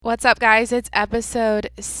What's up, guys? It's episode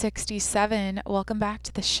 67. Welcome back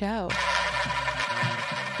to the show.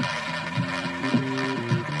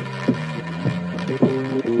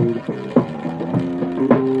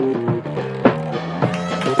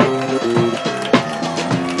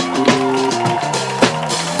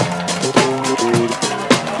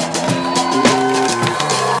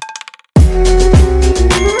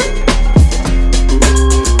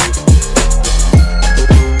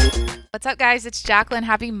 What's up, guys? It's Jacqueline.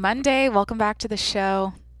 Happy Monday. Welcome back to the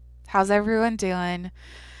show. How's everyone doing?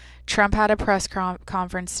 Trump had a press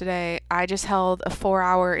conference today. I just held a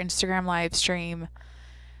 4-hour Instagram live stream.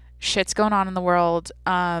 Shit's going on in the world.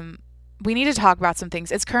 We need to talk about some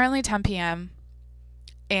things. It's currently 10 p.m.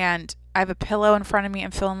 and I have a pillow in front of me.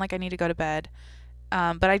 I'm feeling like I need to go to bed.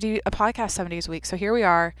 But I do a podcast 7 days a week. So here we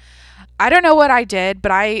are. I don't know what I did,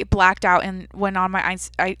 but I blacked out and went on my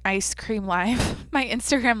ice cream live, my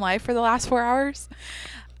Instagram live for the last 4 hours.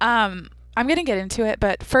 I'm going to get into it,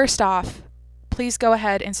 but first off, please go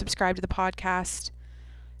ahead and subscribe to the podcast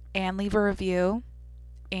and leave a review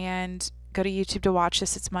and go to YouTube to watch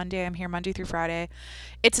this. It's Monday. I'm here Monday through Friday.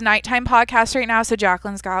 It's a nighttime podcast right now, so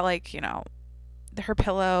Jacqueline's got her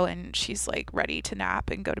pillow and she's ready to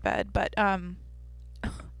nap and go to bed, but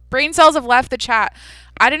brain cells have left the chat.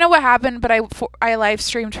 I don't know what happened, but I live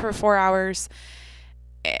streamed for 4 hours.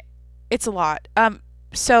 It's a lot.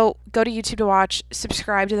 So go to YouTube to watch,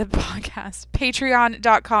 subscribe to the podcast,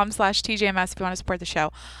 patreon.com/TJMS if you want to support the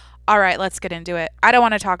show. All right, let's get into it. I don't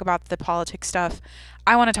want to talk about the politics stuff.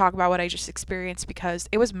 I want to talk about what I just experienced because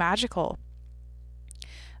it was magical.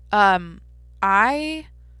 I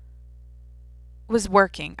was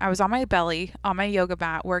working. I was on my belly, on my yoga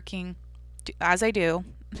mat, working as I do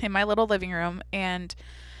in my little living room, and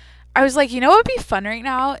I was like, you know what would be fun right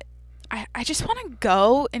now? I just want to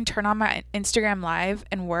go and turn on my Instagram live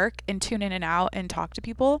and work and tune in and out and talk to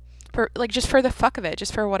people for just for the fuck of it,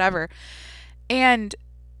 just for whatever. And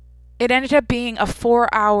it ended up being a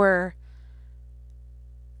 4-hour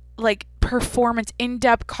performance,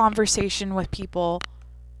 in-depth conversation with people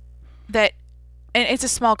and it's a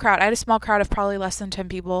small crowd. I had a small crowd of probably less than 10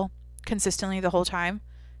 people consistently the whole time.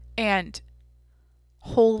 And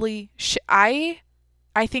holy shit, I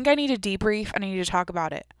think I need a debrief. I need to talk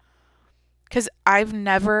about it because I've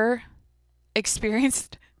never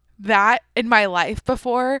experienced that in my life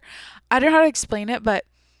before. I don't know how to explain it, but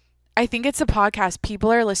I think it's a podcast.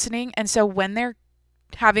 People are listening, and so when they're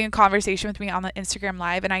having a conversation with me on the Instagram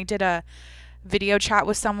live, and I did a video chat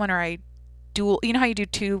with someone, or you know how you do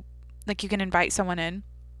two, you can invite someone in.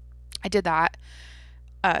 I did that.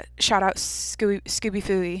 Shout out Scooby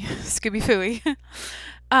Fooey.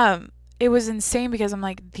 It was insane because I'm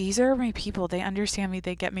like, these are my people. They understand me.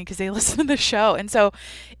 They get me because they listen to the show. And so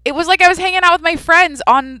it was like I was hanging out with my friends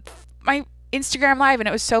on my Instagram live, and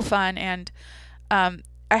it was so fun. And I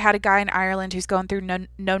had a guy in Ireland who's going through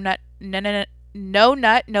no nut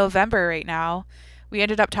November right now. We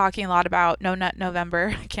ended up talking a lot about No Nut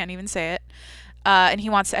November. I can't even say it. And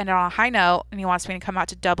he wants to end it on a high note, and he wants me to come out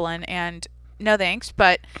to Dublin, and no thanks,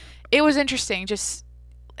 but it was interesting just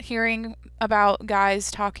hearing about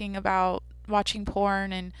guys talking about watching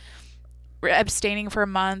porn and abstaining for a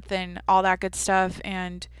month and all that good stuff.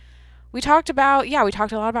 And we talked a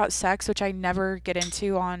lot about sex, which I never get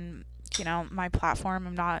into on, my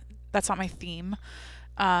platform. That's not my theme.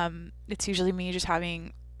 It's usually me just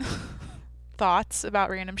having thoughts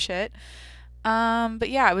about random shit. But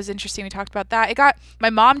yeah, it was interesting. We talked about that.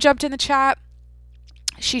 My mom jumped in the chat.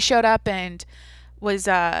 She showed up and was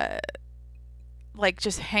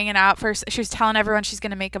just hanging out first. She was telling everyone she's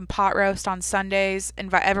going to make them pot roast on Sundays.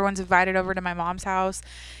 Everyone's invited over to my mom's house.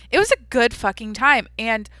 It was a good fucking time.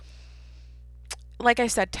 And like I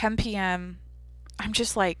said, 10 p.m. I'm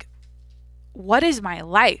just like, what is my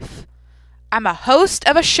life? I'm a host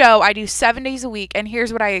of a show. I do 7 days a week. And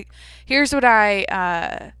here's what I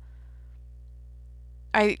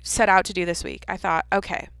set out to do this week. I thought,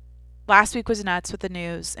 okay, last week was nuts with the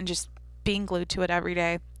news and just being glued to it every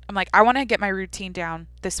day. I'm like, I want to get my routine down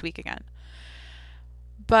this week again.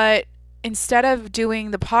 But instead of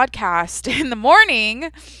doing the podcast in the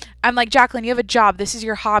morning, I'm like, Jacqueline, you have a job. This is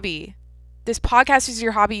your hobby. This podcast is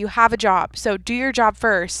your hobby. You have a job. So do your job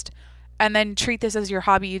first and then treat this as your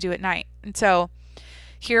hobby you do at night. And so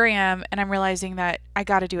here I am, and I'm realizing that I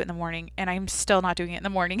got to do it in the morning, and I'm still not doing it in the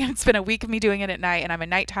morning. It's been a week of me doing it at night, and I'm at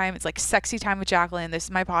nighttime. It's like sexy time with Jacqueline. This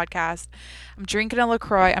is my podcast. I'm drinking a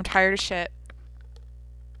LaCroix. I'm tired of shit.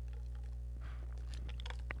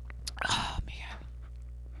 Oh, man.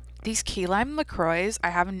 These key lime LaCroix,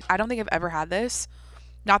 I don't think I've ever had this.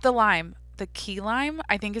 Not the lime. The key lime,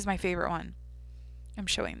 I think, is my favorite one. I'm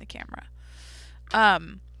showing the camera.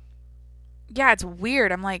 yeah, it's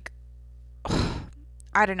weird. I'm like,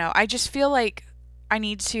 I don't know. I just feel like I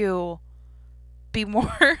need to be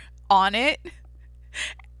more on it.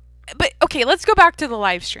 But okay, let's go back to the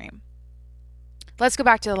live stream.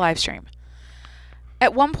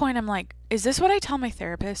 At one point, I'm like, is this what I tell my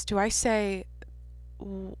therapist? Do I say,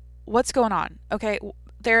 what's going on? Okay,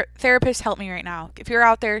 therapist, help me right now. If you're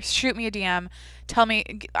out there, shoot me a DM. Tell me,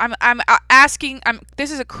 I'm asking,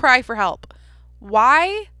 this is a cry for help.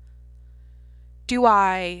 Why do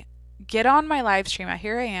I get on my live stream?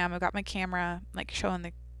 Here I am. I've got my camera, like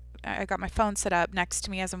I got my phone set up next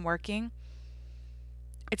to me as I'm working.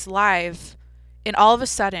 It's live. And all of a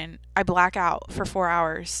sudden, I black out for 4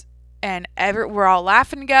 hours. And we're all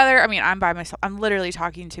laughing together. I mean, I'm by myself. I'm literally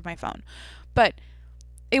talking to my phone. But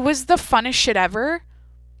it was the funnest shit ever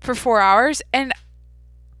for 4 hours. And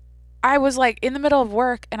I was like in the middle of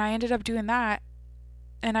work and I ended up doing that.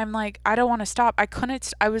 And I'm like, I don't want to stop. I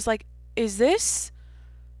was like,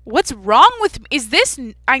 what's wrong with me? Is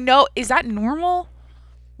that normal?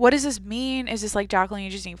 What does this mean? Is this like, Jacqueline, you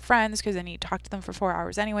just need friends because then you talk to them for 4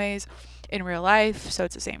 hours anyways in real life? So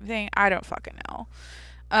it's the same thing. I don't fucking know.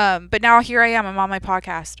 But now here I am. I'm on my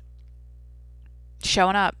podcast.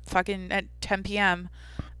 Showing up fucking at 10 p.m.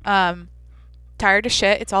 Tired as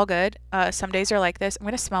shit. It's all good. Some days are like this. I'm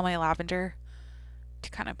going to smell my lavender to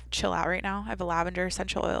kind of chill out right now. I have a lavender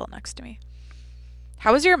essential oil next to me.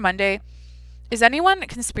 How was your Monday? Is anyone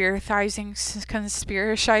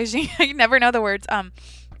conspiracizing? I never know the words.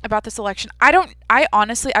 About this election. I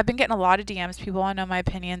honestly, I've been getting a lot of DMs. People want to know my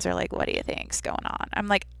opinions or like, what do you think's going on? I'm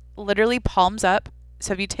like, literally palms up.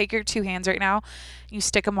 So if you take your two hands right now, you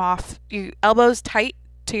stick them off, your elbows tight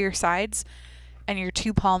to your sides and your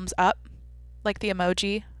two palms up, like the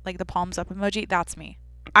emoji, like the palms up emoji. That's me.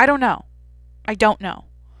 I don't know.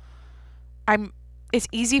 It's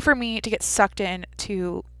easy for me to get sucked in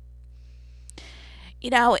to,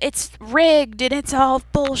 it's rigged and it's all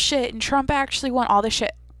bullshit and Trump actually won all this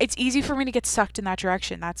shit. It's easy for me to get sucked in that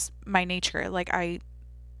direction. That's my nature. Like, I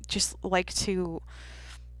just like to,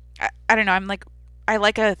 I don't know. I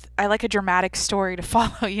like a dramatic story to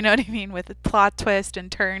follow, you know what I mean? With a plot twist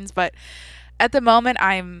and turns. But at the moment,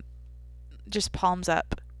 I'm just palms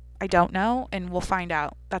up. I don't know, and we'll find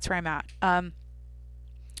out. That's where I'm at.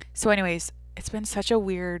 So anyways, it's been such a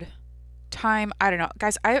weird time. I don't know.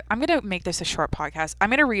 Guys, I'm going to make this a short podcast. I'm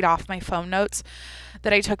going to read off my phone notes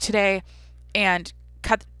that I took today and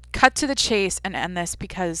cut to the chase and end this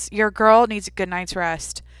because your girl needs a good night's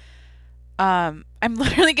rest. I'm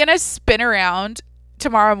literally going to spin around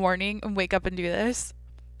tomorrow morning and wake up and do this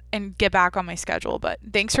and get back on my schedule. But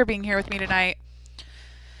thanks for being here with me tonight.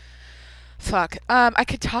 Fuck. I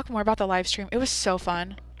could talk more about the live stream. It was so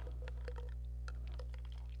fun.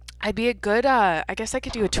 I'd be a good, I guess I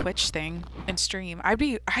could do a Twitch thing and stream.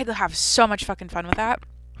 I'd have so much fucking fun with that.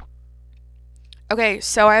 Okay,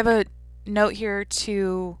 so I have a note here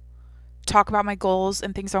to talk about my goals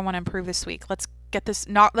and things I want to improve this week. Let's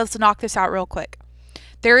knock this out real quick.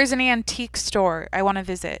 There is an antique store I want to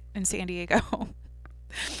visit in San Diego.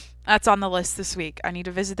 That's on the list this week. I need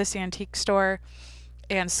to visit this antique store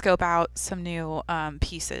and scope out some new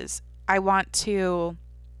pieces. I want to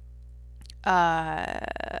I'm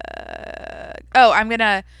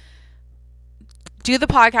gonna do the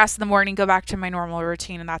podcast in the morning, go back to my normal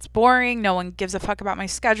routine, and that's boring. No one gives a fuck about my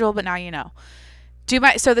schedule, but now you know.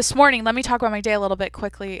 So this morning, let me talk about my day a little bit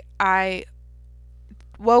quickly. I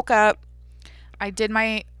woke up, I did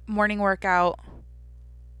my morning workout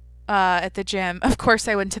at the gym. Of course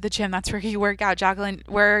I went to the gym. That's where you work out. Jacqueline,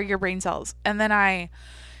 where are your brain cells? And then I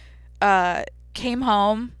came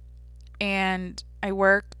home and I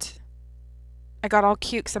worked. I got all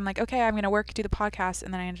cute because I'm like, okay, I'm going to do the podcast.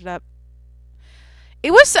 And then I ended up,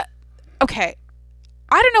 it was, okay,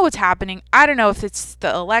 I don't know what's happening. I don't know if it's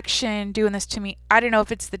the election doing this to me. I don't know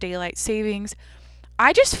if it's the daylight savings.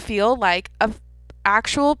 I just feel like an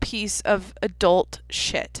actual piece of adult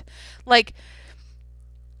shit. Like,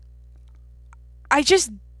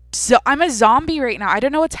 I'm a zombie right now. I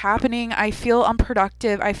don't know what's happening. I feel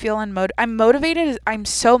unproductive. I feel I'm motivated. I'm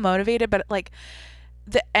so motivated, but like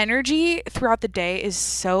the energy throughout the day is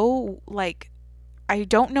so like, I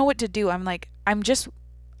don't know what to do. I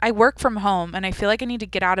work from home and I feel like I need to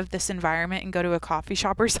get out of this environment and go to a coffee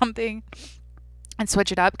shop or something and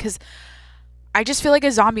switch it up because I just feel like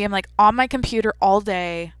a zombie. I'm like on my computer all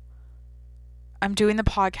day. I'm doing the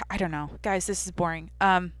podcast. I don't know. Guys, this is boring.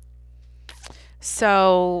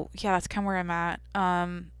 So yeah, that's kind of where I'm at.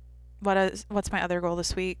 What's my other goal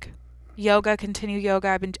this week? Yoga, continue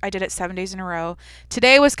yoga. I did it 7 days in a row.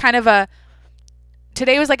 Today was like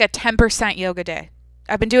a 10% yoga day.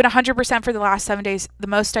 I've been doing 100% for the last 7 days. The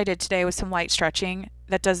most I did today was some light stretching.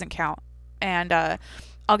 That doesn't count. And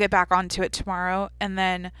I'll get back onto it tomorrow. And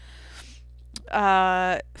then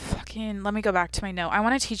let me go back to my note. I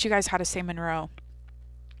want to teach you guys how to say Monroe.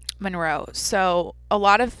 Monroe. So a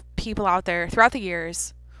lot of people out there throughout the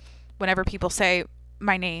years, whenever people say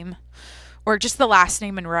my name or just the last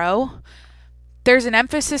name Monroe, there's an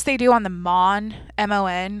emphasis they do on the Monroe.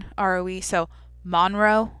 So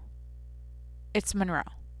Monroe. It's Monroe.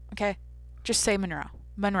 Okay? Just say Monroe.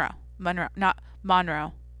 Monroe. Monroe. Not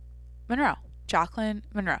Monroe. Monroe. Jacqueline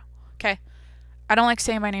Monroe. Okay? I don't like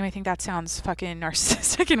saying my name. I think that sounds fucking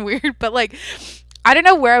narcissistic and weird. But like, I don't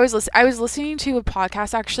know where I was listening. I was listening to a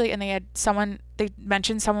podcast actually, and they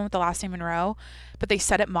mentioned someone with the last name Monroe, but they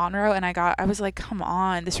said it Monroe, and I was like, come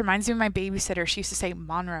on. This reminds me of my babysitter. She used to say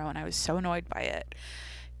Monroe, and I was so annoyed by it.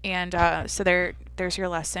 And so there's your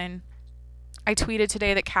lesson. I tweeted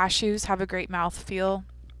today that cashews have a great mouthfeel.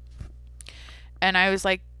 And I was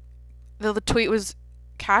like, the tweet was,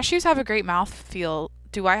 cashews have a great mouthfeel.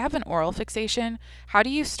 Do I have an oral fixation? How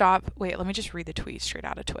do you stop? Wait, let me just read the tweet straight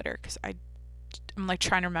out of Twitter because I'm like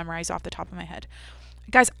trying to memorize off the top of my head.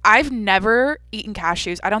 Guys, I've never eaten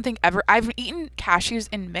cashews. I don't think ever. I've eaten cashews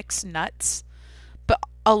in mixed nuts, but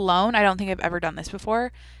alone, I don't think I've ever done this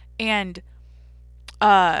before. And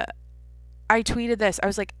I tweeted this. I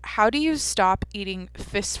was like, how do you stop eating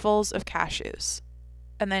fistfuls of cashews?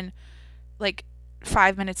 And then like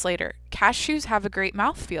 5 minutes later, cashews have a great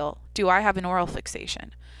mouthfeel. Do I have an oral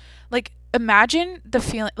fixation? Like, imagine the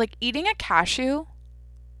feeling, like eating a cashew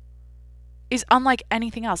is unlike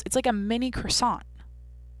anything else. It's like a mini croissant.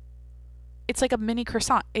 It's like a mini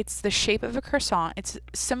croissant. It's the shape of a croissant. It's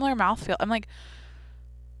similar mouthfeel. I'm like,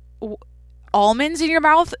 almonds in your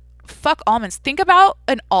mouth? Fuck almonds. Think about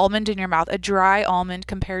an almond in your mouth, a dry almond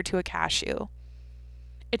compared to a cashew.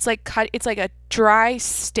 It's like a dry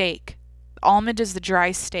steak. Almond is the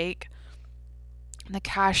dry steak. And the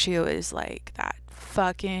cashew is like that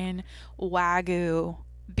fucking Wagyu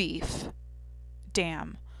beef.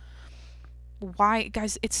 Damn. Why,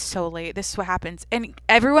 guys, it's so late. This is what happens. And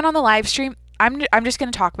everyone on the live stream, I'm just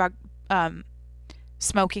going to talk about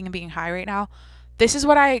smoking and being high right now. This is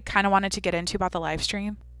what I kind of wanted to get into about the live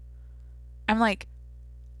stream. I'm like,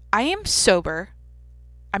 I am sober.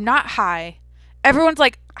 I'm not high. Everyone's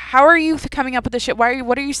like, how are you coming up with this shit?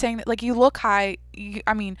 What are you saying that, like, you look high?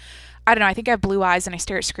 I mean, I don't know. I think I have blue eyes and I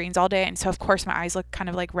stare at screens all day. And so of course my eyes look kind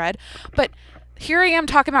of like red, but here I am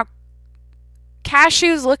talking about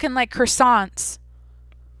cashews looking like croissants.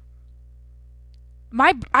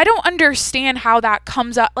 I don't understand how that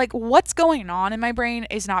comes up. Like, what's going on in my brain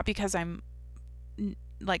is not because I'm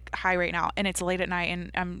like high right now and it's late at night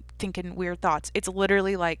and I'm thinking weird thoughts. It's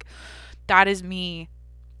literally like, that is me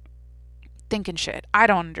thinking shit. I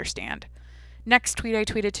don't understand. Next tweet I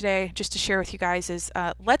tweeted today, just to share with you guys, is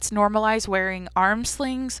let's normalize wearing arm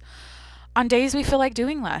slings on days we feel like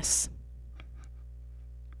doing less.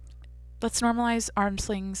 Let's normalize arm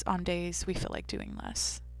slings on days we feel like doing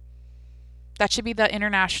less. That should be the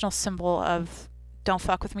international symbol of don't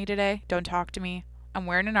fuck with me today. Don't talk to me. I'm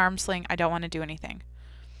wearing an arm sling. I don't want to do anything.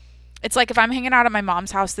 It's like if I'm hanging out at my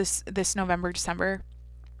mom's house this November, December,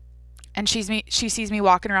 and she sees me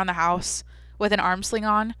walking around the house with an arm sling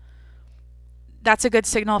on, that's a good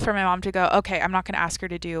signal for my mom to go, okay, I'm not going to ask her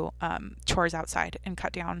to do chores outside and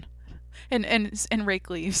cut down and rake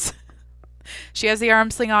leaves. She has the arm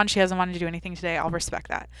sling on. She doesn't want to do anything today. I'll respect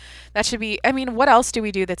that. That should be, I mean, what else do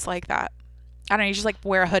we do that's like that? I don't know. You just like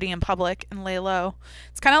wear a hoodie in public and lay low.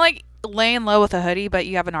 It's kind of like laying low with a hoodie, but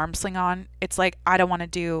you have an arm sling on. It's like, I don't want to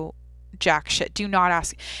do jack shit. Do not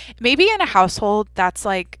ask. Maybe in a household that's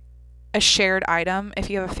like a shared item. If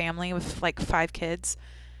you have a family with like 5 kids,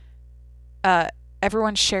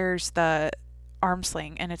 everyone shares the arm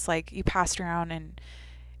sling, and it's like you pass it around, and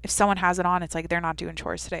if someone has it on, it's like they're not doing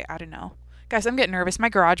chores today. I don't know. Guys, I'm getting nervous. My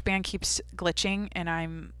GarageBand keeps glitching,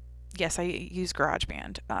 and yes, I use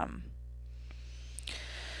GarageBand.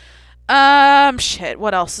 Shit,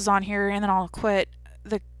 what else is on here? And then I'll quit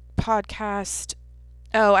the podcast.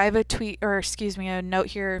 Oh, I have a note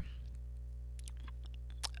here.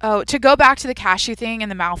 Oh, to go back to the cashew thing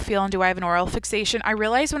and the mouthfeel and do I have an oral fixation? I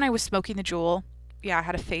realized when I was smoking the Juul, yeah, I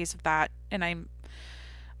had a phase of that, and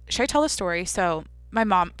should I tell the story? So my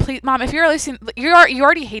mom, please, mom, if you're listening, you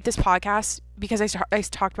already hate this podcast because I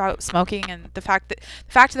talked about smoking, and the fact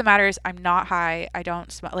of the matter is I'm not high. I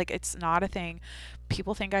don't smoke. Like, it's not a thing.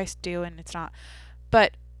 People think I do, and it's not.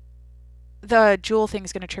 But the Juul thing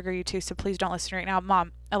is going to trigger you too, so please don't listen right now.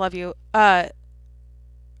 Mom, I love you. I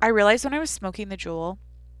realized when I was smoking the Juul,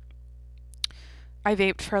 I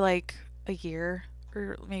vaped for like a year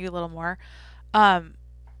or maybe a little more.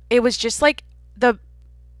 it was just like the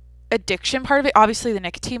addiction part of it, obviously the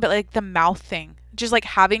nicotine, but like the mouth thing, just like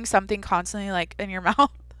having something constantly like in your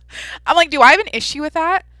mouth. I'm like, do I have an issue with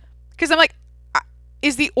that? Because I'm like,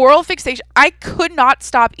 is the oral fixation? I could not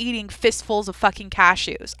stop eating fistfuls of fucking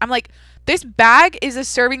cashews. I'm like, this bag is a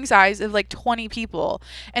serving size of like 20 people,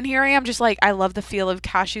 and here I am just like, I love the feel of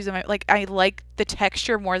cashews, and like I like the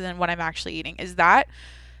texture more than what I'm actually eating. Is that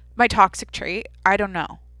my toxic trait? I don't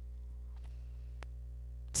know.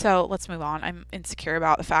 So let's move on. I'm insecure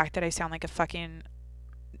about the fact that I sound like a fucking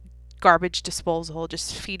garbage disposal.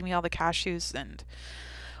 Just feed me all the cashews. And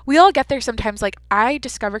we all get there sometimes. Like, I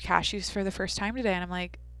discover cashews for the first time today, and I'm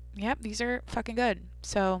like, yep, these are fucking good.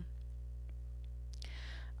 So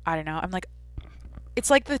I don't know. I'm like, it's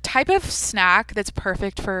like the type of snack that's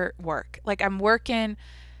perfect for work. Like, I'm working,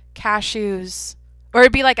 cashews, or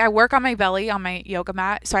it'd be like I work on my belly on my yoga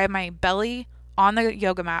mat. So I have my belly on the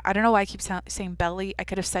yoga mat. I don't know why I keep saying belly. I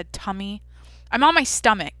could have said tummy. I'm on my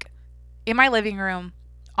stomach in my living room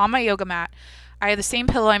on my yoga mat. I have the same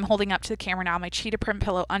pillow I'm holding up to the camera now, my cheetah print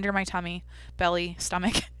pillow under my tummy, belly,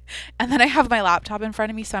 stomach. And then I have my laptop in front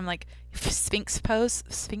of me. So I'm like sphinx pose,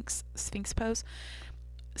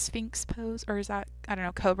 or is that, I don't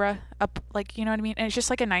know, cobra up, like, you know what I mean? And it's just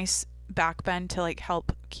like a nice back bend to like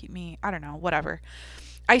help keep me, I don't know, whatever.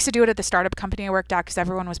 I used to do it at the startup company I worked at because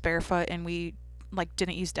everyone was barefoot and we like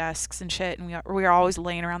didn't use desks and shit, and we were always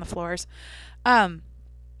laying around the floors.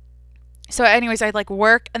 So anyways, I'd like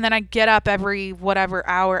work, and then I get up every whatever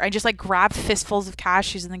hour. I just like grab fistfuls of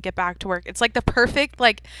cashews and then get back to work. It's like the perfect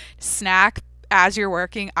like snack as you're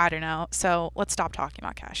working. I don't know. So let's stop talking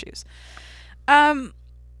about cashews. I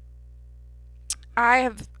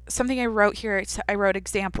have something I wrote here. I wrote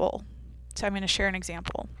example. So I'm going to share an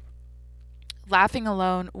example. Laughing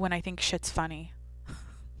alone when I think shit's funny.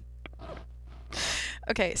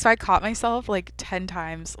 Okay, so I caught myself like 10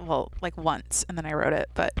 times, well, like once, and then I wrote it,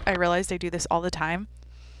 but I realized I do this all the time.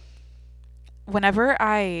 Whenever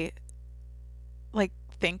I like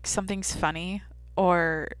think something's funny,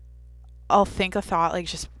 or I'll think a thought like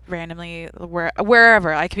just randomly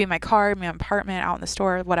wherever, I could be in my car, in my apartment, out in the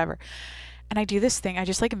store, whatever. And I do this thing, I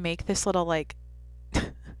just like make this little like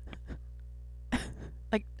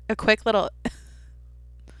like a quick little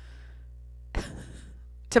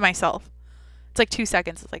to myself. It's like 2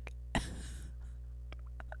 seconds. It's like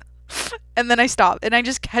and then I stop, and I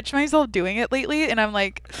just catch myself doing it lately, and I'm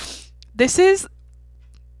like, this is,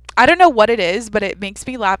 I don't know what it is, but it makes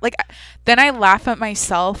me laugh. Like, then I laugh at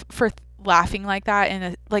myself for laughing like that,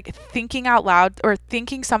 and like thinking out loud or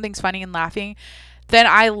thinking something's funny and laughing. Then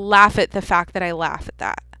I laugh at the fact that I laugh at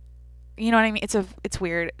that. You know what I mean? It's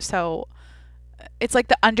weird. So it's like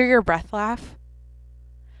the under your breath laugh.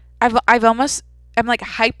 I'm like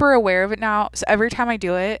hyper aware of it now. So every time I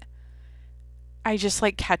do it, I just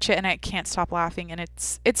like catch it and I can't stop laughing, and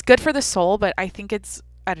it's good for the soul, but I think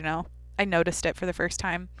I don't know. I noticed it for the first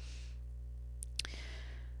time.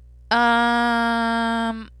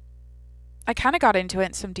 I kind of got into it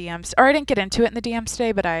in some DMs, or I didn't get into it in the DMs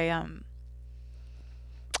today, but I don't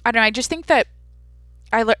know. I just think that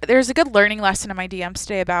there's a good learning lesson in my DMs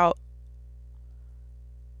today about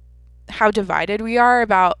how divided we are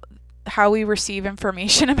about how we receive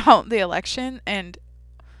information about the election, and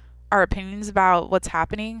our opinions about what's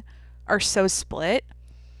happening are so split.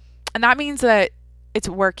 And that means that it's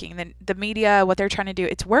working. The media, what they're trying to do,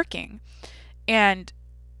 it's working. And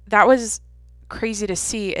that was crazy to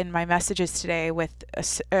see in my messages today with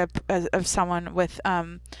of someone with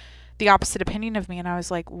the opposite opinion of me. And I was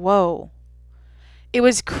like, whoa. It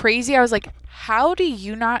was crazy. I was like, how do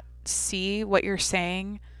you not see what you're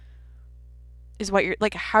saying is what you're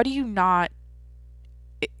like? How do you not?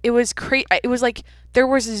 It was crazy. It was like there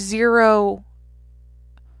was zero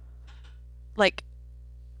like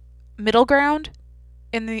middle ground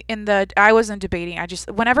in the I wasn't debating. I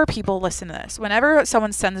just, whenever people listen to this, whenever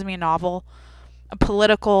someone sends me a novel, a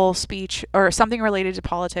political speech, or something related to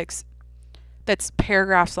politics that's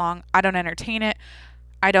paragraphs long, I don't entertain it.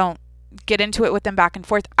 I don't get into it with them back and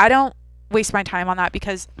forth. I don't waste my time on that,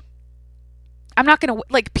 because I'm not going to,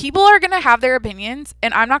 like, people are going to have their opinions,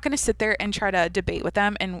 and I'm not going to sit there and try to debate with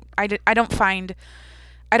them. And I don't think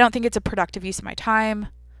it's a productive use of my time.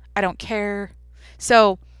 I don't care.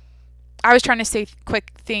 So I was trying to say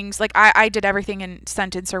quick things. Like, I did everything in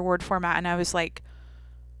sentence or word format, and I was like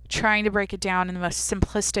trying to break it down in the most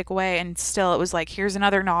simplistic way. And still it was like, here's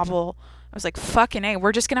another novel. I was like, fucking A,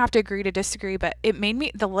 we're just going to have to agree to disagree. But it made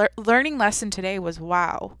me, the learning lesson today was,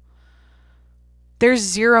 wow. There's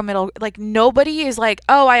zero middle, like nobody is like,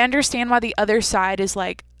 oh, I understand why the other side is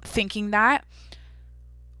like thinking that,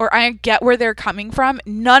 or I get where they're coming from.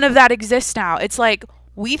 None of that exists now. It's like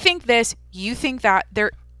We think this, you think that.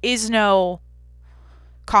 There is no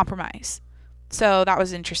compromise. So that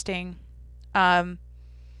was interesting. I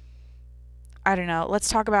don't know. Let's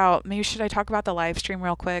talk about, maybe should I talk about the live stream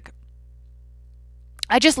real quick?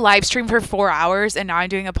 I just live streamed for 4 hours and now I'm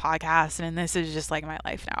doing a podcast and this is just like my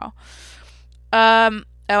life now.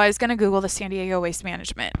 I was going to Google the San Diego waste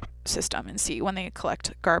management system and see when they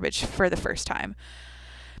collect garbage for the first time.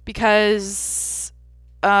 Because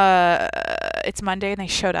it's Monday and they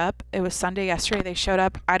showed up. It was Sunday yesterday. They showed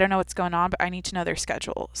up. I don't know what's going on, but I need to know their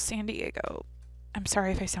schedule. San Diego. I'm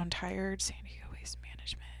sorry if I sound tired. San Diego waste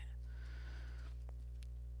management.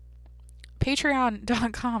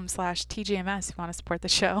 Patreon.com/TGMS if you want to support the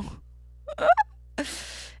show.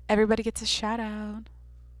 Everybody gets a shout out.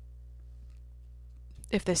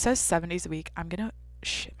 If this says 70s a week, I'm going to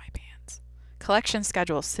shit my pants. Collection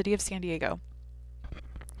schedule, City of San Diego.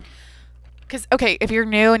 Because, okay, if you're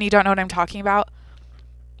new and you don't know what I'm talking about,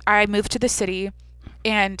 I moved to the city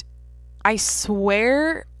and I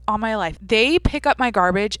swear on my life, they pick up my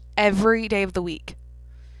garbage every day of the week.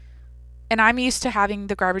 And I'm used to having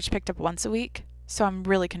the garbage picked up once a week. So I'm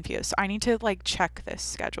really confused. So I need to like check this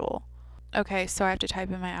schedule. Okay, so I have to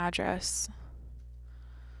type in my address.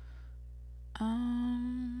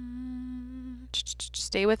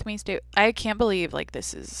 Stay with me. I can't believe like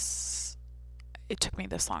this is, it took me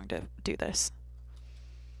this long to do this.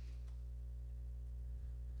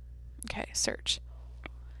 Okay, search.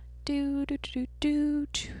 Imagine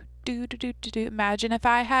if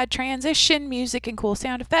I had transition music and cool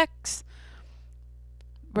sound effects.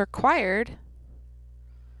 Required.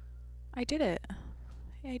 I did it.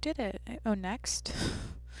 I did it. Oh, next.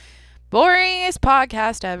 Boringest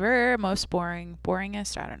podcast ever. Most boring.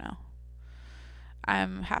 Boringest? I don't know.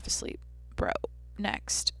 I'm half asleep. Bro.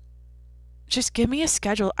 Next. Just give me a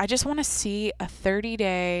schedule. I just want to see a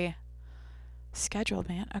 30-day schedule,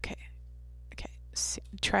 man. Okay. Okay.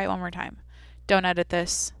 Try it one more time. Don't edit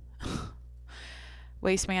this.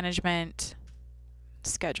 Waste management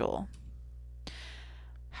schedule.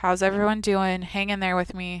 How's everyone doing? Hang in there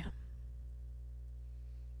with me.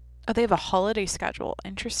 Oh, they have a holiday schedule.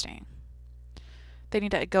 Interesting. They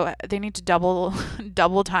need to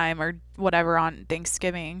double time or whatever on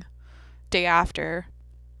Thanksgiving day after.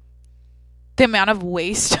 The amount of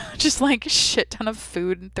waste, just like shit ton of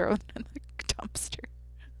food and throw it in the dumpster.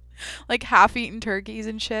 Like half-eaten turkeys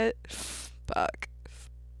and shit. Fuck.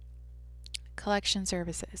 Collection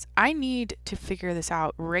services. I need to figure this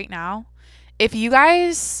out right now. If you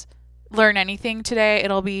guys learn anything today,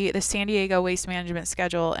 it'll be the San Diego waste management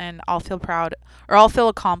schedule, and I'll feel proud, or I'll feel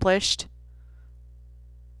accomplished.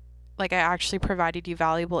 Like I actually provided you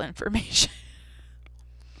valuable information.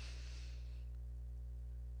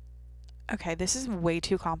 Okay, this is way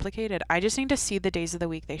too complicated. I just need to see the days of the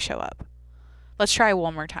week they show up. Let's try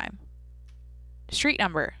one more time. Street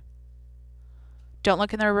number. Don't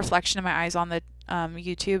look in the reflection of my eyes on the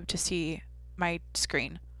YouTube to see my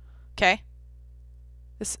screen. Okay?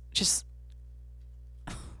 This just...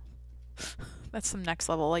 That's some next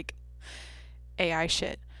level, like, AI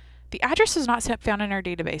shit. The address is not found in our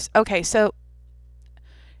database. Okay, so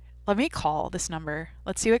let me call this number.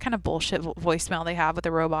 Let's see what kind of bullshit voicemail they have with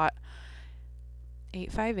the robot.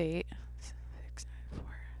 858 694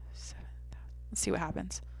 7000. Let's see what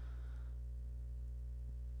happens.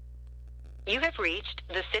 You have reached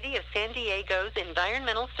the City of San Diego's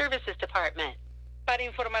Environmental Services Department. Para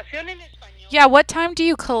información en español. Yeah, what time do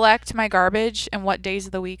you collect my garbage and what days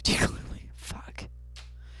of the week do you collect? Fuck.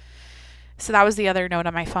 So that was the other note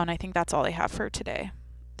on my phone. I think that's all I have for today.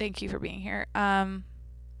 Thank you for being here.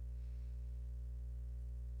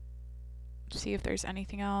 See if there's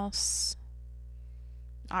anything else.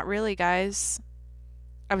 Not really, guys.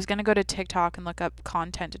 I was going to go to TikTok and look up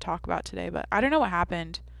content to talk about today, but I don't know what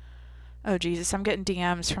happened. Oh, Jesus. I'm getting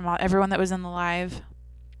DMs from everyone that was in the live.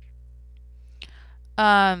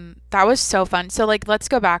 That was so fun. So, like, let's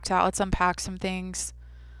go back to that. Let's unpack some things.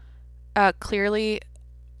 Clearly,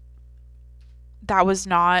 that was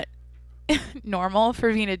not normal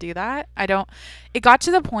for me to do that. It got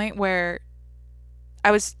to the point where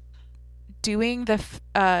I was doing the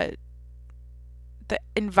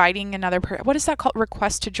inviting another person. What is that called?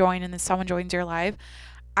 Request to join, and then someone joins your live.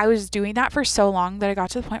 I was doing that for so long that I got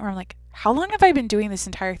to the point where I'm like, how long have I been doing this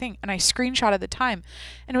entire thing? And I screenshotted the time,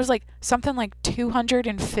 and it was like something like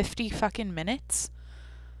 250 fucking minutes.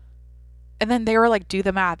 And then they were like, do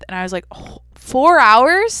the math. And I was like, oh, 4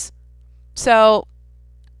 hours? So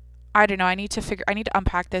I don't know. I need to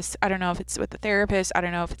unpack this. I don't know if it's with the therapist. I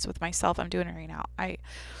don't know if it's with myself. I'm doing it right now. I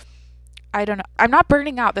don't know. I'm not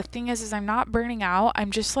burning out. The thing is I'm not burning out.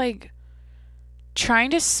 I'm just like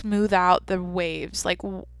trying to smooth out the waves, like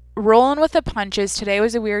rolling with the punches. Today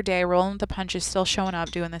was a weird day, rolling with the punches, still showing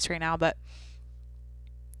up, doing this right now, but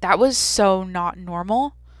that was so not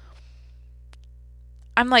normal.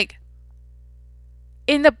 I'm like,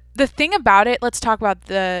 in the thing about it, let's talk about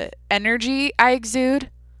the energy I exude.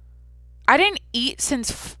 I didn't eat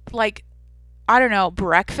since like, I don't know,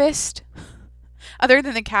 breakfast, other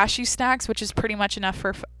than the cashew snacks, which is pretty much enough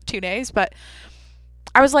for 2 days. But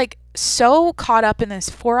I was like so caught up in this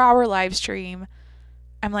 4-hour live stream.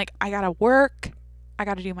 I'm like, I gotta work. I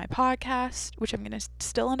gotta do my podcast, which I'm gonna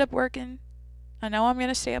still end up working. I know I'm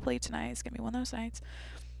gonna stay up late tonight. It's gonna be one of those nights.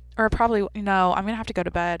 Or probably, no, I'm gonna have to go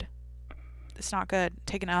to bed. It's not good.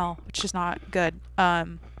 Take an L, which is not good.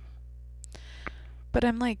 But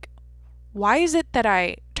I'm like, why is it that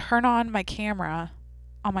I turn on my camera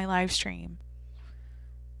on my live stream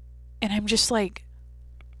and I'm just like,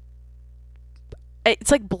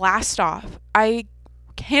 it's like blast off. I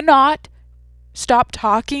cannot stop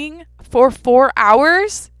talking for 4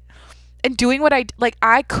 hours and doing what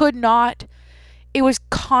I could not. It was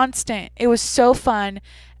constant. It was so fun.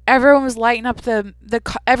 Everyone was lighting up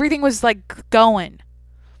everything was like going.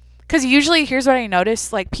 Because usually, here's what I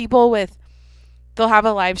noticed, like they'll have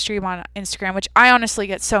a live stream on Instagram, which I honestly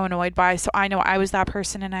get so annoyed by. So I know I was that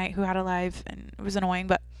person tonight who had a live and it was annoying,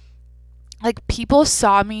 but like people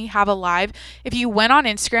saw me have a live. If you went on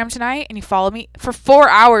Instagram tonight and you followed me for 4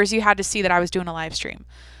 hours, you had to see that I was doing a live stream.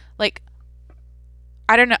 Like,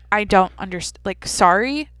 I don't know. I don't understand. Like,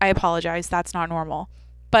 sorry. I apologize. That's not normal.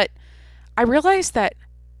 But I realized that,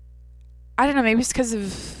 I don't know, maybe it's because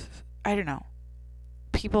of, I don't know,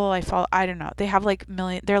 people I follow, I don't know. They have like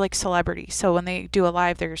they're like celebrities. So when they do a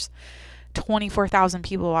live, there's 24,000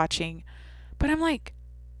 people watching. But I'm like,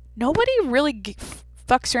 nobody really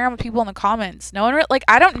fucks around with people in the comments. No one like,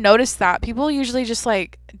 I don't notice that. People usually just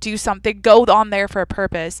like do something, go on there for a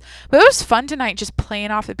purpose. But it was fun tonight just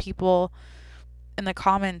playing off the people in the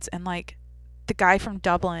comments, and like the guy from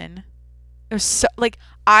Dublin. It was so like,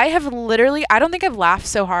 I don't think I've laughed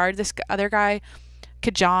so hard. This other guy,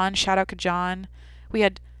 Kajan, shout out Kajan. We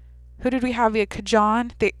had, who did we have? We had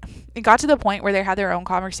Kajan. It got to the point where they had their own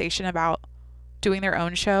conversation about doing their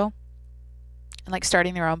own show and like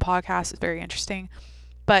starting their own podcast. It's very interesting.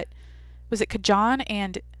 But was it Kajan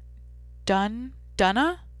and Donna?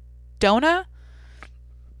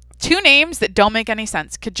 2 names that don't make any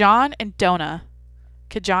sense. Kajan and Donna.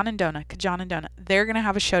 They're going to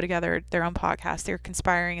have a show together, their own podcast. They're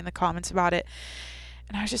conspiring in the comments about it.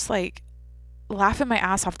 And I was just like laughing my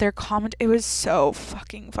ass off. Their comment, it was so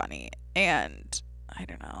fucking funny. And I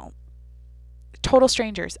don't know. Total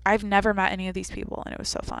strangers. I've never met any of these people, and it was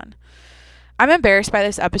so fun. I'm embarrassed by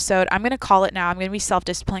this episode. I'm going to call it now. I'm going to be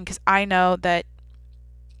self-disciplined because I know that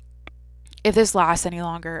if this lasts any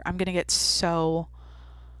longer, I'm going to get so,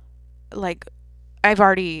 like, I've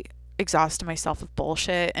already exhausted myself with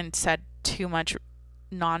bullshit and said too much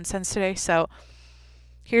nonsense today. So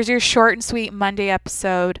here's your short and sweet Monday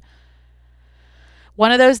episode.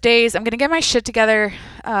 One of those days, I'm going to get my shit together.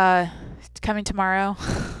 Coming tomorrow.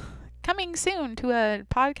 Coming soon to a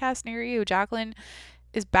podcast near you. Jacqueline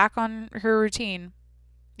is back on her routine.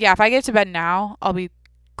 Yeah, if I get to bed now, I'll be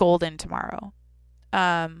golden tomorrow.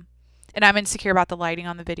 And I'm insecure about the lighting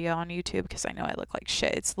on the video on YouTube because I know I look like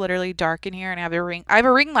shit. It's literally dark in here, and I have a ring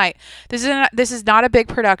light. This is not a big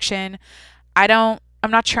production. I'm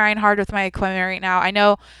not trying hard with my equipment right now. I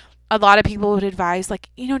know a lot of people would advise, like,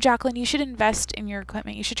 Jacqueline, you should invest in your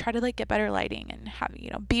equipment. You should try to like get better lighting and have,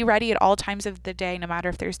 be ready at all times of the day, no matter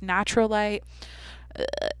if there's natural light.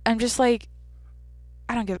 I'm just like,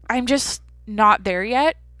 I'm just not there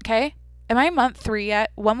yet. Okay. Am I month 3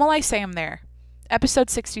 yet? When will I say I'm there? Episode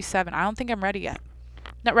 67. I don't think I'm ready yet.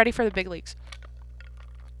 Not ready for the big leagues.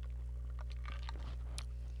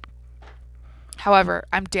 However,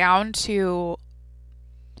 I'm down to,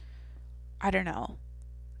 I don't know,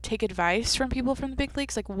 take advice from people from the big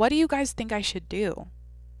leagues. Like, what do you guys think I should do?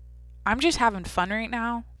 I'm just having fun right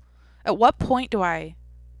now. At what point do I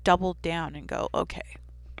double down and go, okay,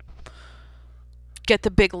 get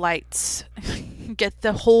the big lights, get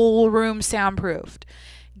the whole room soundproofed,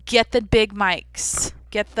 get the big mics,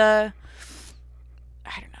 get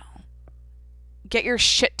your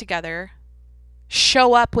shit together,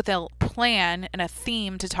 show up with a plan and a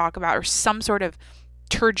theme to talk about, or some sort of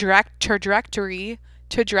trajectory.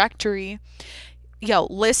 Yo,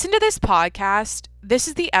 listen to this podcast. This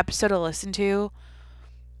is the episode to listen to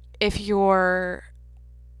if you're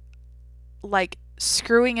like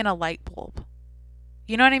screwing in a light bulb.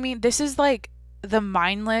 You know what I mean? This is like the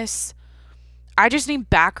mindless, I just need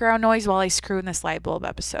background noise while I screw in this light bulb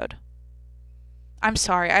episode. I'm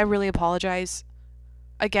sorry. I really apologize.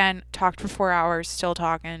 Again, talked for 4 hours, still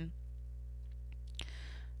talking.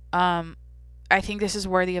 I think this is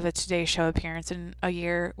worthy of a Today Show appearance in a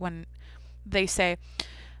year when they say,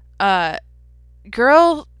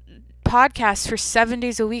 girl podcasts for 7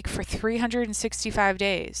 days a week for 365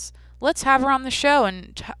 days. Let's have her on the show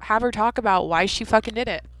and have her talk about why she fucking did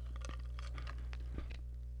it.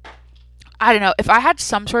 I don't know. If I had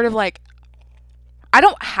some sort of like, I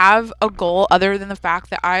don't have a goal other than the fact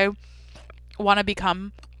that I want to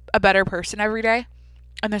become a better person every day.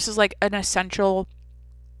 And this is like an essential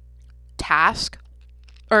task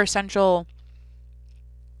or essential.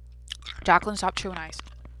 Jacqueline, stop chewing ice.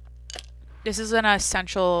 This is an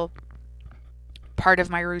essential part of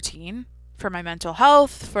my routine for my mental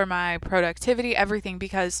health, for my productivity, everything,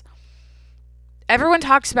 because everyone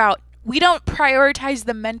talks about we don't prioritize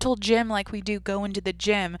the mental gym like we do going to the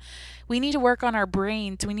gym. We need to work on our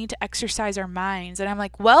brains. We need to exercise our minds. And I'm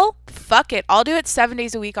like, well, fuck it. I'll do it 7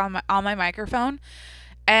 days a week on my microphone.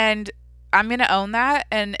 And I'm going to own that.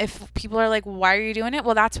 And if people are like, why are you doing it?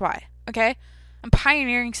 Well, that's why. Okay. I'm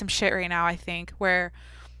pioneering some shit right now, I think, where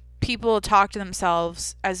people talk to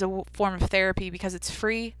themselves as a form of therapy because it's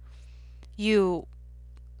free. You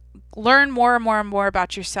learn more and more and more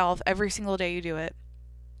about yourself every single day you do it.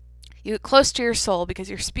 You get close to your soul because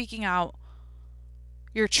you're speaking out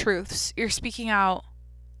your truths. You're speaking out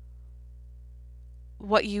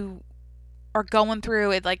what you are going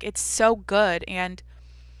through. It's so good. And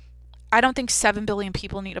I don't think 7 billion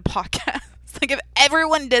people need a podcast. Like, if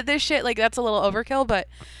everyone did this shit, like, that's a little overkill, but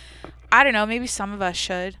I don't know. Maybe some of us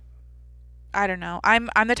should. I don't know. I'm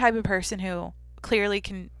the type of person who clearly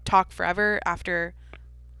can talk forever after,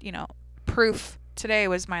 proof today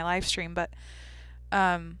was my live stream, but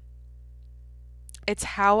it's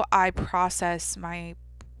how I process my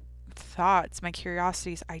thoughts, my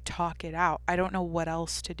curiosities. I talk it out. I don't know what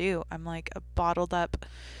else to do. I'm like a bottled up.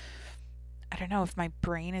 I don't know if my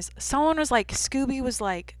brain is. Someone was like, Scooby was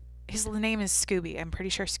like, his name is Scooby. I'm pretty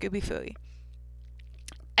sure Scooby Fooey.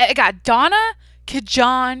 I got Donna,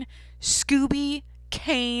 Kajan, Scooby,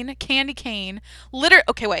 Kane, Candy Cane.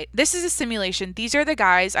 Okay, wait. This is a simulation. These are the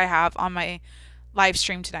guys I have on my live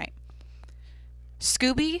stream tonight.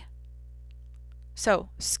 Scooby. So,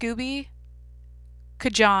 Scooby,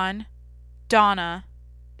 Kajan, Donna,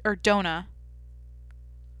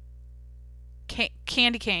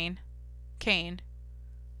 Candy Cane, Kane.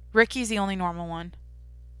 Ricky's the only normal one.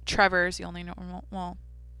 Trevor's the only normal. Well,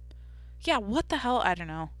 yeah, what the hell? I don't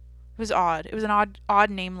know. It was odd. It was an odd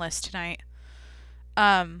name list tonight.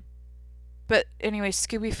 But anyway,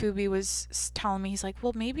 Scooby Fooby was telling me, he's like,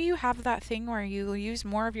 well, maybe you have that thing where you use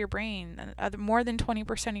more of your brain, more than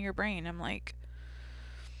 20% of your brain. I'm like,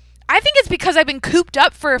 I think it's because I've been cooped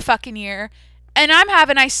up for a fucking year and I'm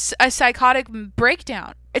having a psychotic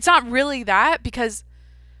breakdown. It's not really that, because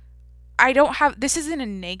I don't have, this isn't a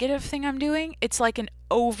negative thing I'm doing. It's like an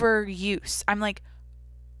overuse. I'm like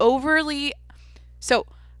overly, so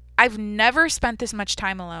I've never spent this much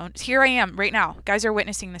time alone. Here I am right now. Guys are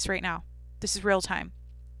witnessing this right now. This is real time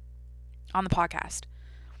on the podcast.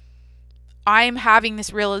 I'm having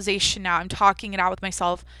this realization now. I'm talking it out with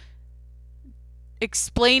myself,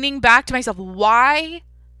 explaining back to myself why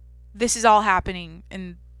this is all happening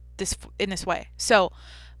in this way. So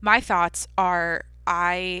my thoughts are,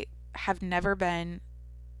 I have never been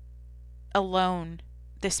alone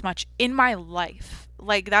this much in my life.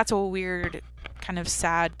 Like, that's a weird kind of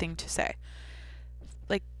sad thing to say.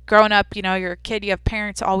 Like, growing up, you're a kid, you have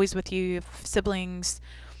parents always with you, you have siblings.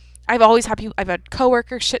 I've always had people, I've had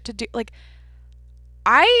coworkers shit to do. Like,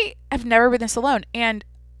 I have never been this alone. And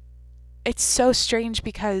it's so strange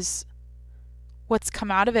because what's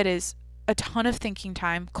come out of it is a ton of thinking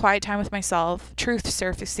time, quiet time with myself, truth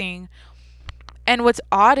surfacing. And what's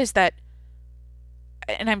odd is that,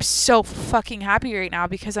 and I'm so fucking happy right now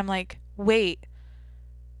because I'm like, wait,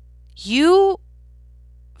 you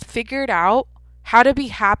figured out how to be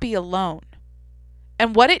happy alone.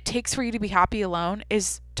 And what it takes for you to be happy alone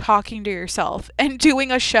is talking to yourself and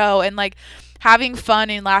doing a show and like having fun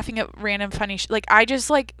and laughing at random funny like, I just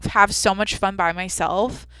like have so much fun by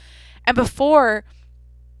myself. And before,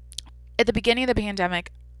 at the beginning of the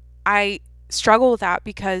pandemic, I struggled with that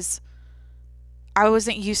because I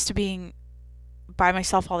wasn't used to being by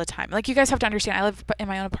myself all the time. Like, you guys have to understand, I live in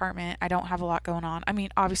my own apartment. I don't have a lot going on. I mean,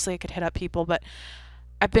 obviously I could hit up people, but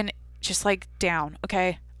I've been just like down.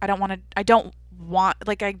 Okay. I'm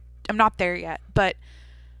not there yet, but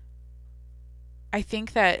I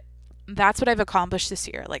think that's what I've accomplished this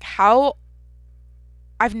year. Like, how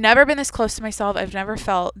I've never been this close to myself. I've never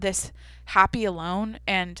felt this happy alone.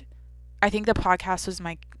 And I think the podcast was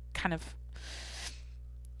my kind of,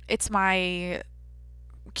 it's my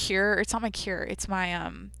cure. It's not my cure. It's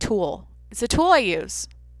my tool. It's a tool I use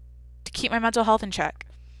to keep my mental health in check.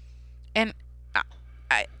 And I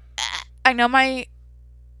I, I know I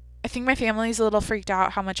think my family's a little freaked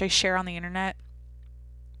out how much I share on the internet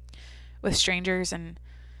with strangers, and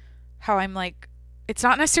how I'm like, it's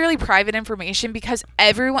not necessarily private information, because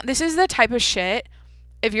everyone, this is the type of shit,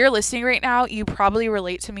 if you're listening right now, you probably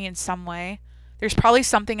relate to me in some way. There's probably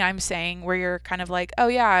something I'm saying where you're kind of like, oh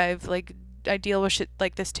yeah, I deal with shit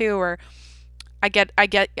like this too, or I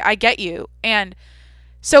get you. And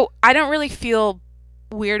so I don't really feel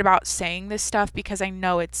weird about saying this stuff, because I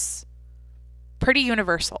know it's pretty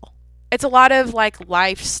universal. It's a lot of like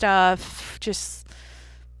life stuff, just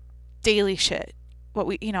daily shit.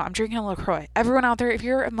 I'm drinking a LaCroix. Everyone out there, if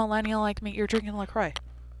you're a millennial like me, you're drinking LaCroix.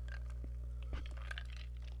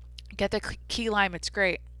 Get the key lime, it's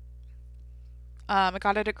great. I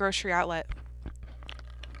got it at grocery outlet.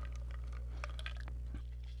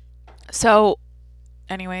 So,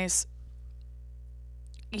 anyways,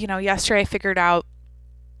 yesterday I figured out,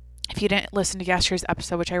 if you didn't listen to yesterday's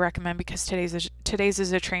episode, which I recommend because today's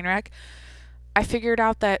is a train wreck, I figured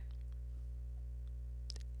out that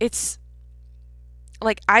it's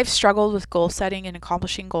like, I've struggled with goal setting and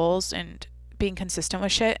accomplishing goals and being consistent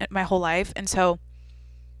with shit my whole life. And so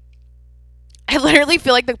I literally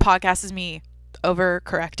feel like the podcast is me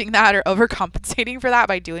overcorrecting that or overcompensating for that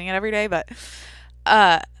by doing it every day. But,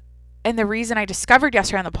 and the reason I discovered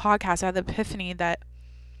yesterday on the podcast, I had the epiphany that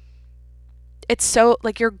it's so,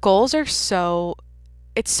 like, your goals are so,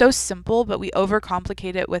 it's so simple, but we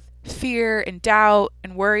overcomplicate it with fear and doubt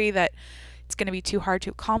and worry that it's going to be too hard to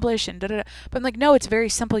accomplish and da-da-da. But I'm like, no, it's very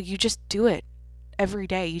simple. You just do it every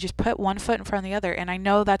day. You just put one foot in front of the other. And I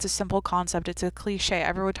know that's a simple concept. It's a cliche.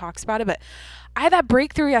 Everyone talks about it. But I had that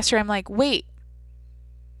breakthrough yesterday. I'm like, wait.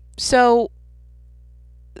 So,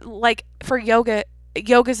 like, for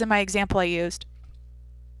yoga's in my example I used.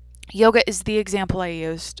 Yoga is the example I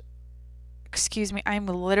used. Excuse me. I'm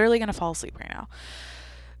literally going to fall asleep right now.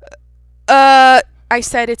 I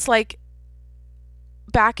said it's like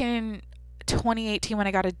back in 2018 when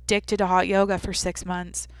I got addicted to hot yoga for 6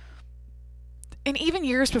 months. And even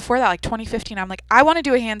years before that, like 2015, I'm like, I want to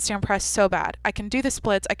do a handstand press so bad. I can do the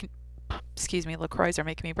splits. Excuse me, LaCroix are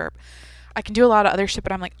making me burp. I can do a lot of other shit,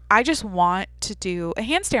 but I'm like, I just want to do a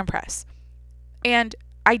handstand press. And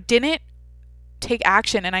I didn't take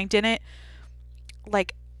action, and I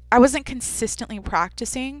wasn't consistently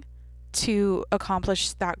practicing to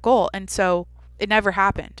accomplish that goal. And so it never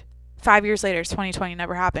happened. 5 years later, it's 2020,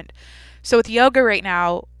 never happened. So with yoga right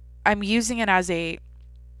now, I'm using it as a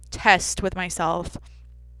test with myself.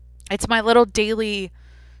 It's my little daily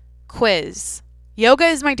quiz. Yoga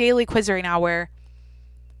is my daily quiz right now, where,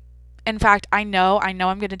 in fact, I know I'm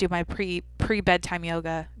going to do my pre-bedtime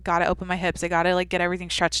yoga. Got to open my hips. I got to, like, get everything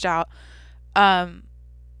stretched out.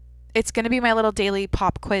 It's going to be my little daily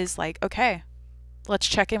pop quiz. Like, okay, let's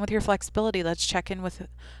check in with your flexibility. Let's check in with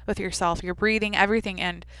yourself, your breathing, everything.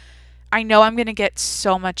 And I know I'm going to get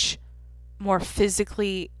so much more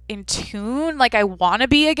physically in tune, like I want to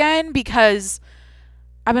be again, because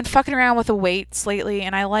I've been fucking around with the weights lately,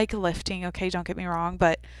 and I like lifting, okay, don't get me wrong,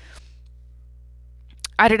 but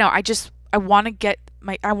I don't know, I want to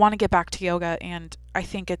get back to yoga, and I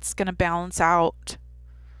think it's going to balance out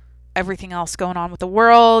everything else going on with the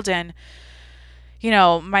world and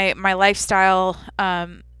my lifestyle.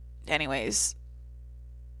 Anyways,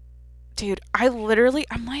 dude, I'm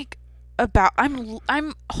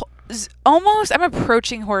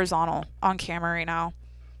approaching horizontal on camera right now.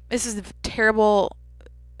 This is a terrible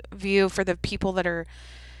view for the people that are,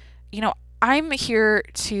 I'm here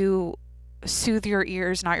to soothe your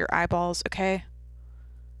ears, not your eyeballs, okay?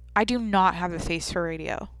 I do not have a face for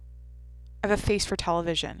radio. I have a face for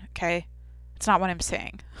television, okay? It's not what I'm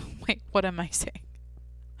saying. Wait, what am I saying?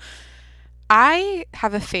 I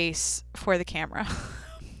have a face for the camera.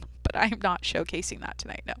 But I'm not showcasing that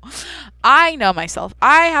tonight, no. I know myself.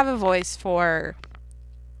 I have a voice for,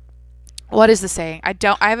 what is the saying? I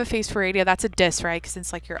have a face for radio. That's a diss, right? Because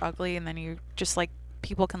it's like you're ugly, and then you just, like,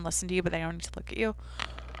 people can listen to you, but they don't need to look at you.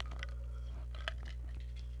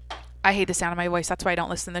 I hate the sound of my voice. That's why I don't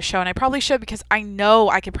listen to the show. And I probably should, because I know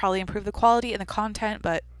I could probably improve the quality and the content,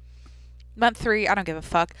 but month 3, I don't give a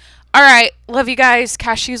fuck. All right. Love you guys.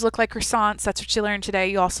 Cashews look like croissants. That's what you learned today.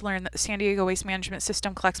 You also learned that the San Diego Waste Management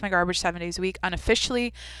System collects my garbage 7 days a week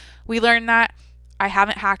unofficially. We learned that. I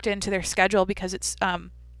haven't hacked into their schedule because it's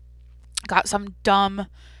got some dumb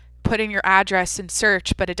put in your address and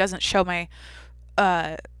search, but it doesn't show my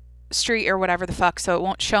street or whatever the fuck, so it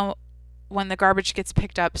won't show when the garbage gets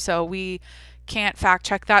picked up. So we Can't fact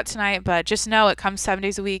check that tonight, but just know it comes 7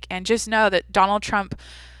 days a week. And just know that Donald Trump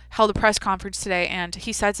held a press conference today and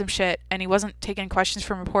he said some shit and he wasn't taking questions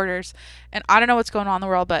from reporters. And I don't know what's going on in the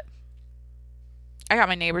world, but I got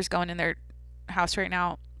my neighbors going in their house right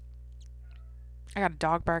now. I got a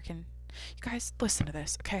dog barking. You guys, listen to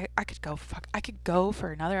this, okay? I could go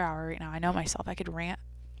for another hour right now. I know myself. I could rant.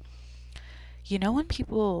 You know when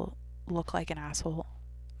people look like an asshole?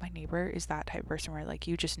 My neighbor is that type of person where, like,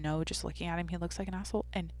 you just know just looking at him he looks like an asshole,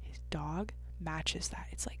 and his dog matches that.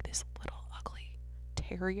 It's like this little ugly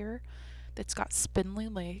terrier that's got spindly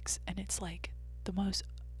legs, and it's like the most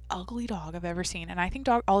ugly dog I've ever seen. And I think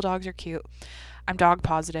all dogs are cute. I'm dog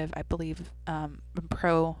positive. I believe I'm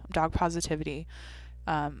pro dog positivity.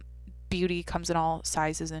 Beauty comes in all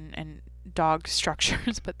sizes and dog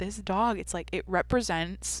structures, but this dog, it's like it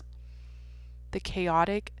represents the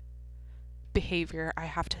chaotic behavior I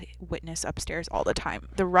have to witness upstairs all the time.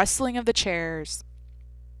 The rustling of the chairs,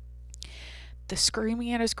 the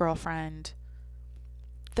screaming at his girlfriend,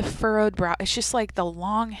 the furrowed brow. It's just like the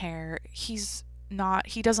long hair. He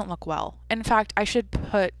doesn't look well. In fact, I should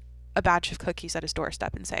put a batch of cookies at his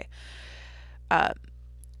doorstep and say, I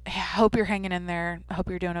hope you're hanging in there. I hope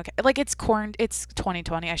you're doing okay. Like, it's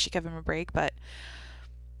 2020. I should give him a break, but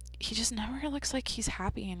he just never looks like he's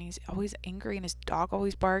happy, and he's always angry, and his dog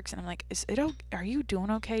always barks, and I'm like, are you doing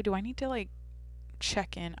okay? Do I need to, like,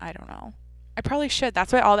 check in? I don't know. I probably should.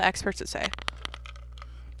 That's what all the experts would say.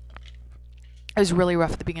 It was really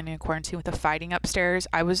rough at the beginning of quarantine with the fighting upstairs.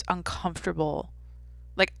 I was uncomfortable.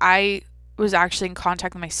 Like, I was actually in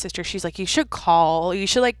contact with my sister. She's like, you should call. You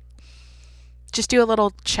should, like, just do a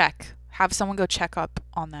little check. Have someone go check up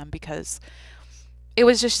on them, because it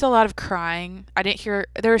was just a lot of crying. I didn't hear,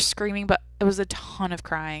 there was screaming, but it was a ton of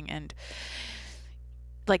crying and,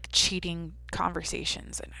 like, cheating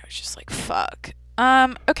conversations. And I was just like, fuck.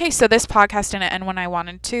 Okay, so this podcast didn't end when I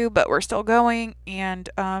wanted to, but we're still going. And,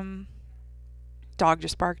 dog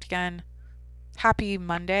just barked again. Happy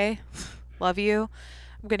Monday. Love you.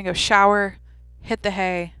 I'm going to go shower, hit the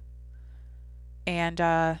hay,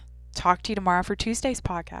 and, talk to you tomorrow for Tuesday's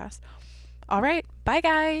podcast. All right. Bye,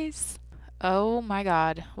 guys. Oh my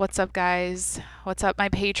God. What's up, guys? What's up, my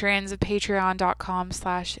patrons of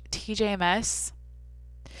patreon.com/TJMS?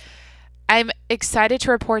 I'm excited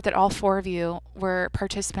to report that all 4 of you were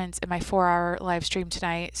participants in my 4-hour live stream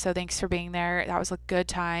tonight. So thanks for being there. That was a good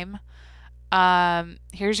time.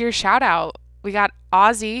 Here's your shout out. We got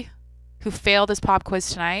Ozzy, who failed his pop quiz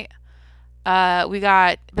tonight. But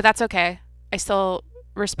that's okay. I still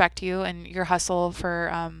respect you and your hustle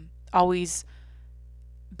for always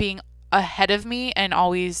being ahead of me and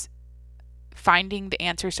always finding the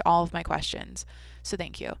answers to all of my questions. So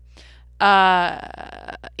thank you.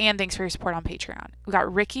 And thanks for your support on Patreon. We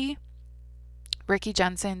got Ricky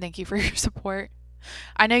Jensen. Thank you for your support.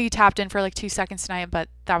 I know you tapped in for like 2 seconds tonight, but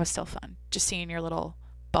that was still fun. Just seeing your little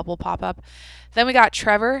bubble pop up. Then we got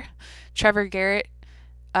Trevor Garrett.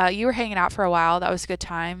 You were hanging out for a while. That was a good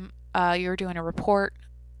time. You were doing a report,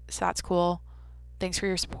 so that's cool. Thanks for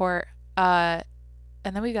your support. And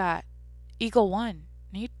then we got Eagle One.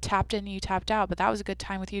 You tapped in and you tapped out, but that was a good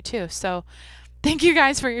time with you too. So thank you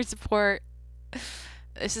guys for your support.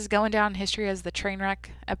 This is going down in history as the train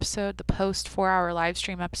wreck episode, the post 4-hour live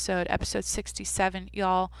stream episode 67.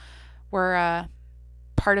 Y'all were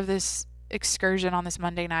part of this excursion on this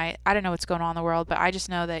Monday night. I don't know what's going on in the world, but I just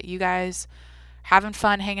know that you guys having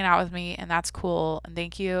fun hanging out with me, and that's cool. And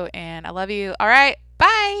thank you, and I love you. All right,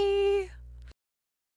 bye.